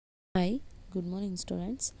Hi, good morning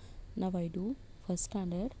students. Now I do first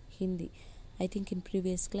standard Hindi. I think in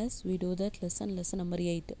previous class we do that lesson number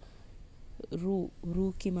 8. Ru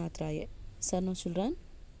ki matra hai. Sir, no children?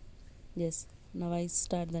 Yes. Now I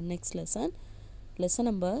start the next lesson. Lesson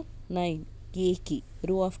number 9. Ye ki.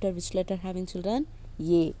 Ru after which letter having children?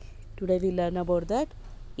 Ye. Today we learn about that.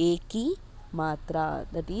 A ki matra.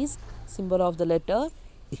 That is symbol of the letter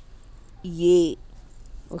Ye.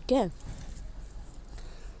 Okay.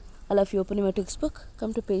 All of you open your textbook.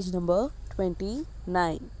 Come to page number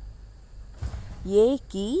 29. Ye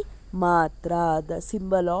ki matra, the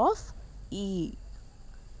symbol of E.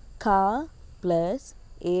 Ka plus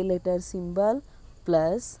A letter symbol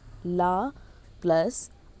plus La plus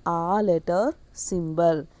A letter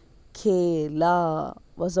symbol. Kela.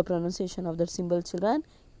 What's the pronunciation of that symbol, children?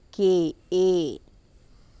 K-A.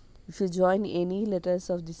 If you join any letters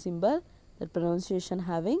of the symbol, that pronunciation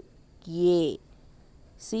having K.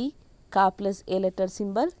 See, Ka plus A letter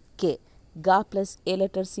symbol, K. Ga plus A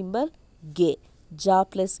letter symbol, G. Ja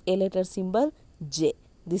plus A letter symbol, J.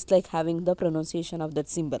 This like having the pronunciation of that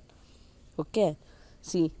symbol. Okay.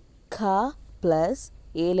 See, Ka plus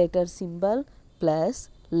A letter symbol plus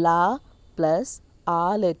La plus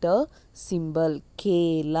A letter symbol,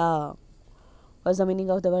 Kela. What's the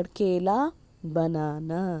meaning of the word Kela?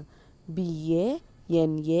 Banana. B-A-N-A-N-A.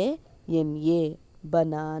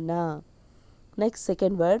 Banana. Next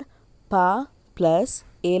second word, pa plus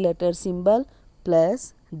A letter symbol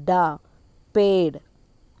plus da. Paid.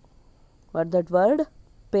 What that word?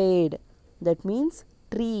 Paid. That means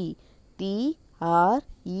tree. T-R-E-E.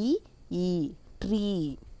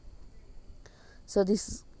 Tree. So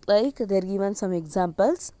this like they are given some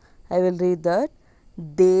examples. I will read that.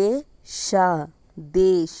 Desha.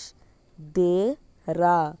 Desh.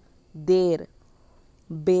 Dera. Der.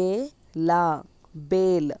 Bela.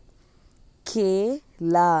 Bel.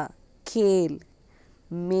 Kela. Kale.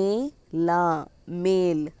 Mela.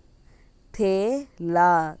 Male.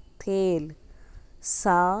 Thela. Thale.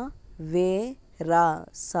 Savera.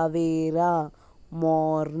 Savera.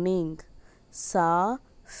 Morning. Safera.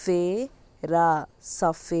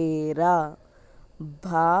 Safera.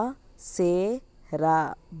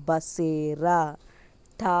 Basera. Basera.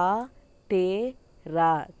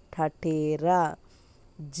 Tatera. Tatera.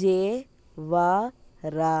 Jevara.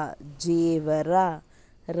 Jevara.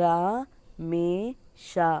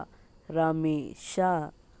 Ramesha.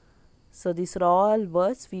 Ramesha. So these are all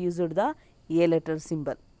words we used the A letter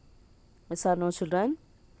symbol. Yes or no, children?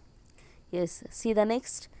 Yes. See the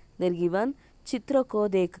next. They are given चित्र को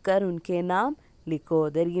देखकर उनके नाम लिखो.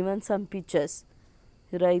 They are given some pictures.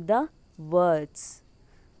 You write the words.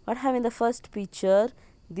 What have in the first picture?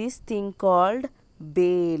 This thing called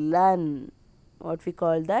balan. What we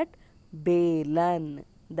call that? Balan.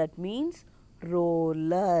 That means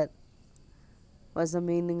roller. What's the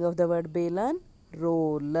meaning of the word balan?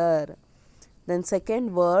 Roller. Then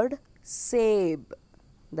second word, sab.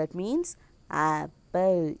 That means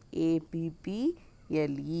apple.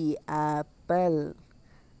 A-P-P-L-E. Apple.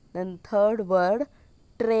 Then third word,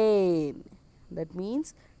 train. That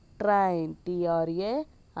means train.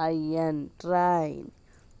 T-R-A-I-N. Train.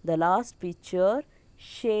 The last picture,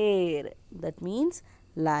 share. That means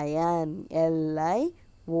lion.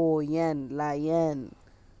 L-I-O-N. Lion.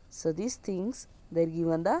 So these things they are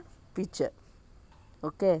given the picture.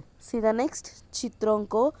 Okay. See the next. चित्रों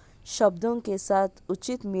को शब्दों के साथ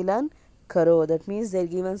उचित मिलन करो. That means they are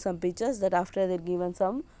given some pictures that after they are given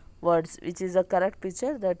some words which is the correct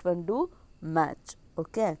picture, that one do match.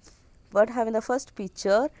 Okay. What have in the first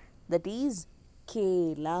picture? That is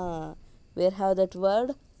Kela. Where have that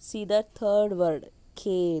word? See the third word,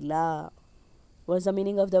 Kela. What's the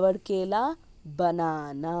meaning of the word Kela?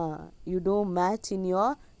 Banana. You do match in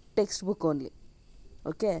your textbook only.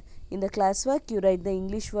 Okay. In the classwork you write the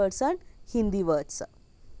English words and Hindi words.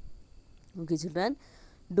 Okay, children.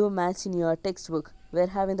 Do match in your textbook. We're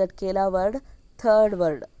having that Kela word, third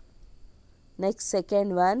word. Next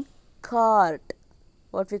second one, cart.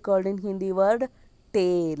 What we called in Hindi word,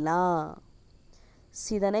 tela.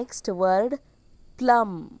 See the next word,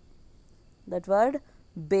 plum. That word,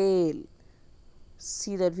 bale.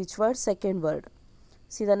 See that which word? Second word.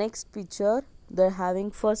 See the next picture. They're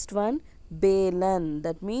having first one, balan.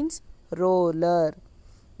 That means roller.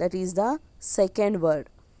 That is the second word.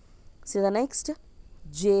 See the next,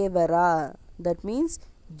 jewelry. That means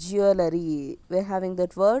jewelry. We're having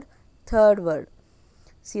that word, third word.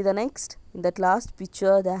 See the next. In that last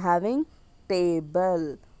picture, they're having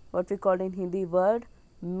table. What we call in Hindi word,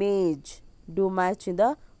 mage. Do match in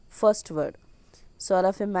the first word. So all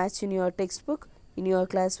of a match in your textbook. In your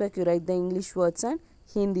classwork, you write the English words and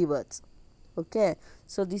Hindi words. Okay,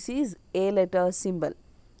 so this is A letter symbol.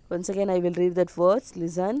 Once again I will read that words.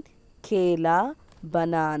 Listen. Kela,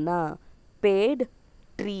 banana, paid,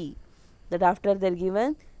 tree. That after they are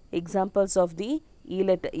given examples of the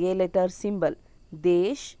A letter symbol.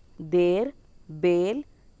 Desh, der, bale,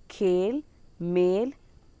 khel, male,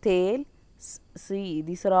 tail. See,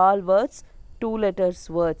 these are all words, 2 letters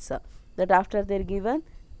words. That after they are given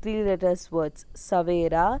 3 letters words.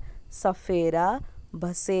 Savera, safera,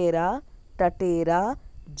 bhasera, tatera,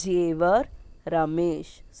 jevar,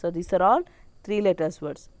 ramesh. So these are all 3 letters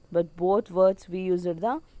words, but both words we used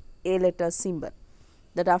the A letter symbol.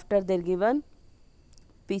 That after they are given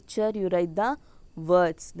picture you write the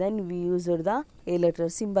words, then we used the A letter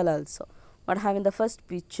symbol also. What have in the first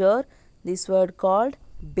picture? This word called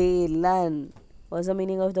balan. What's the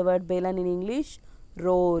meaning of the word balan in English?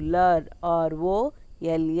 Roller. R-O-L-L-E-R.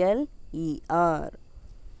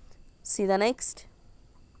 See the next.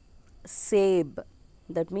 Sab.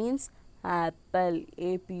 That means apple.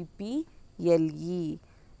 A-P-P-L-E.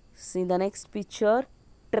 See the next picture.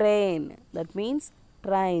 Train. That means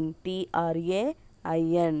train.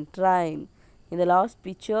 T-R-A-I-N. Train. In the last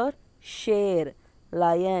picture, share.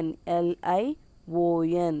 Lion.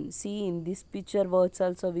 L-I-O-N. See, in this picture words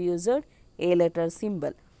also we used A letter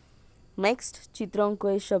symbol. Next, चित्रों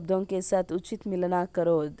को शब्दों के साथ उचित मिलना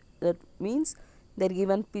करो. That means they are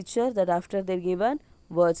given picture, that after they are given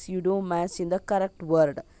words you do match in the correct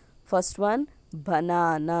word. First one,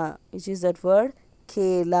 banana, which is that word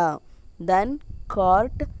kela. Then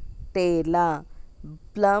cart, tela.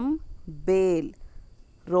 Plum, bale.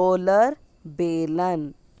 Roller,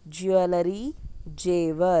 balan. Jewelry,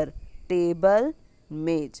 jevar. Table,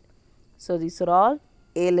 mage. So these are all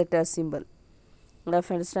A letter symbol. You have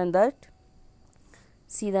to understand that.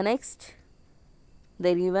 See the next.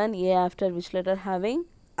 They are given A after which letter having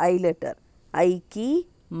I letter. I ki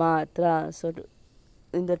matra. So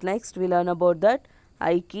in that next we learn about that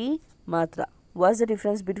I ki matra. What's the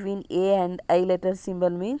difference between A and I letter symbol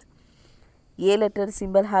means? A letter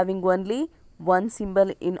symbol having only one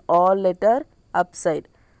symbol in all letter upside.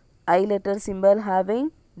 I letter symbol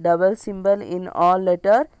having double symbol in all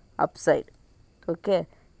letter upside. Okay.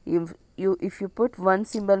 If you put one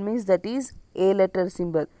symbol means that is A letter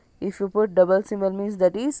symbol. If you put double symbol means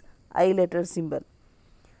that is I letter symbol.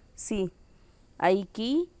 See, I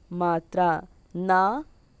ki matra. Na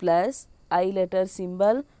plus I letter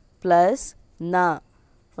symbol plus na.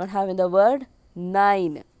 What have in the word?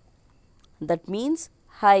 9. That means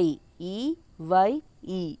high.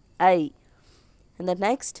 E-Y-E. I. And the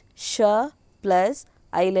next, sh plus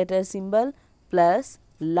I letter symbol plus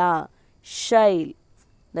la. Shile.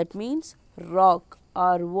 That means rock.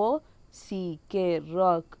 R-O-C-K.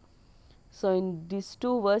 Rock. So in these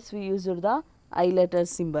two words we used the I letter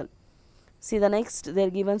symbol. See the next, they are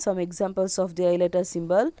given some examples of the I letter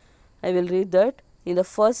symbol. I will read that. In the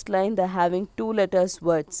first line they are having 2 letters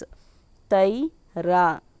words. Tai,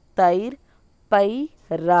 ra, tair, pai,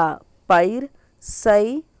 ra, pair,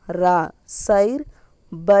 sai, ra, sair,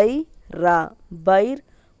 bai, ra, bair,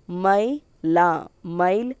 mai, la,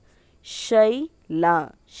 mile, shai, la,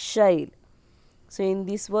 shail. So in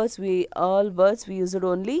these words all words we used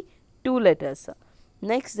only 2 letters.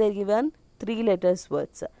 Next they are given 3 letters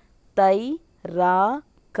words. Tai, ra,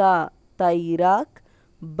 ka, tairak,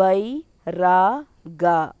 bai, ra,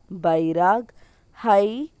 ga, bairag,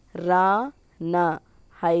 hai, ra, na,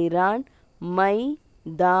 hairan, mai,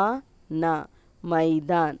 da, na,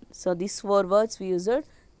 maidan. So these 4 words we used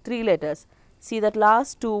 3 letters. See that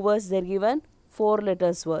last 2 words they are given 4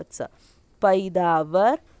 letters words.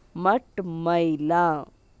 Paidavar, mat, maila.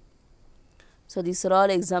 So these are all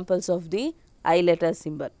examples of the I letter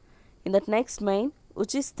symbol. In that next line,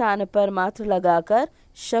 उचित स्थान पर मात्र लगाकर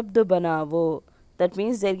शब्द बनाओ. That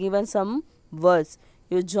means they are given some words.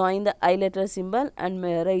 You join the I letter symbol and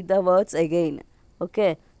write the words again.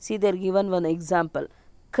 Okay. See, they are given one example.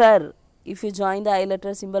 Kar. If you join the I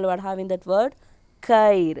letter symbol, what have in that word?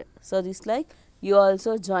 Kair. So this like you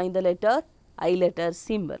also join the letter I letter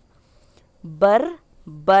symbol. Bar,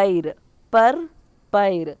 bair. Par,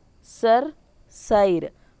 pair. Sar,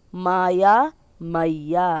 sair. Maya,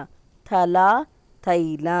 maya. Thala,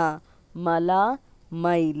 thaila. Mala,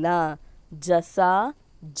 maila. Jasa,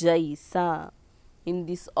 jaisa. In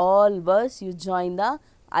this all words you join the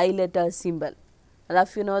I letter symbol. And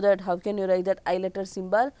if you know that, how can you write that I letter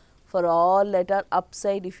symbol? For all letter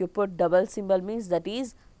upside if you put double symbol means that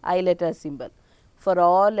is I letter symbol. For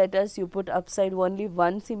all letters you put upside only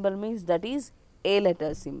one symbol means that is A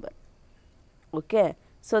letter symbol. Okay.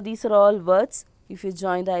 So these are all words if you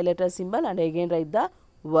join the I letter symbol and again write the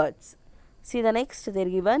words. See the next they are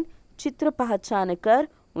given. चित्र पहचान कर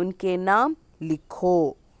उनके नाम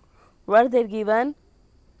likho. What they're given?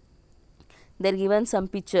 They're given some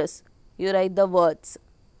pictures. You write the words.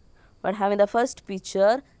 What having the first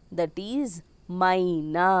picture, that is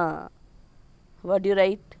Maina. What do you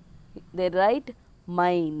write? They write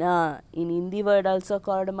Maina. In Hindi word also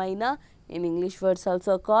called Maina. In English words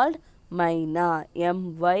also called Maina.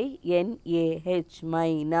 M-Y-N-A-H.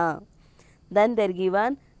 Maina. Then they're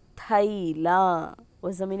given Thaila.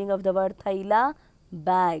 What's the meaning of the word Thaila?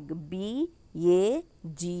 Bag.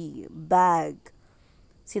 B-A-G. Bag.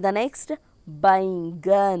 See the next?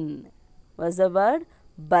 Baingan. What's the word?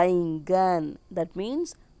 Baingan. That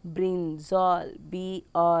means brinjal.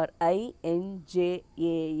 B-R-I-N-J-A-L.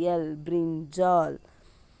 Brinjal.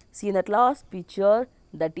 See in that last picture,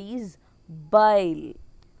 that is bile.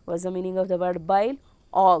 What's the meaning of the word bile?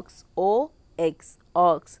 Ox. O-X.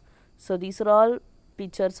 Ox. So these are all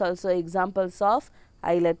pictures, also examples of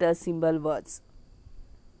I letter symbol words.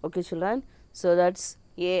 Okay children, so that's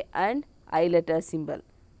A and I letter symbol.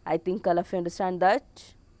 I think all of you understand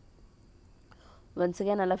that. Once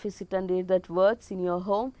again, all of you sit and read that words in your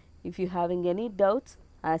home. If you having any doubts,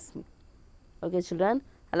 ask me. Okay children,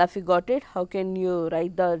 all of you got it? How can you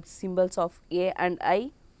write the symbols of A and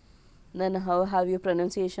I? Then how have you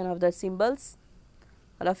pronunciation of the symbols?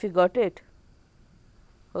 All of you got it?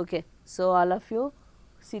 Okay, so all of you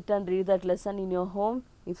sit and read that lesson in your home.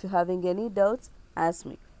 If you having any doubts, ask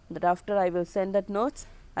me. That after I will send that notes,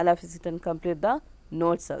 all of you sit and complete the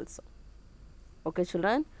notes also. Okay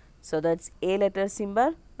children, so that's A letter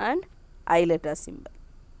symbol and I letter symbol.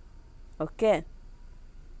 Okay,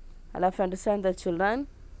 all of you understand that children?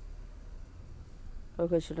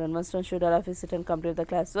 Okay children, must and should all of you sit and complete the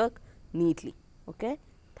classwork neatly. Okay,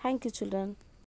 thank you children.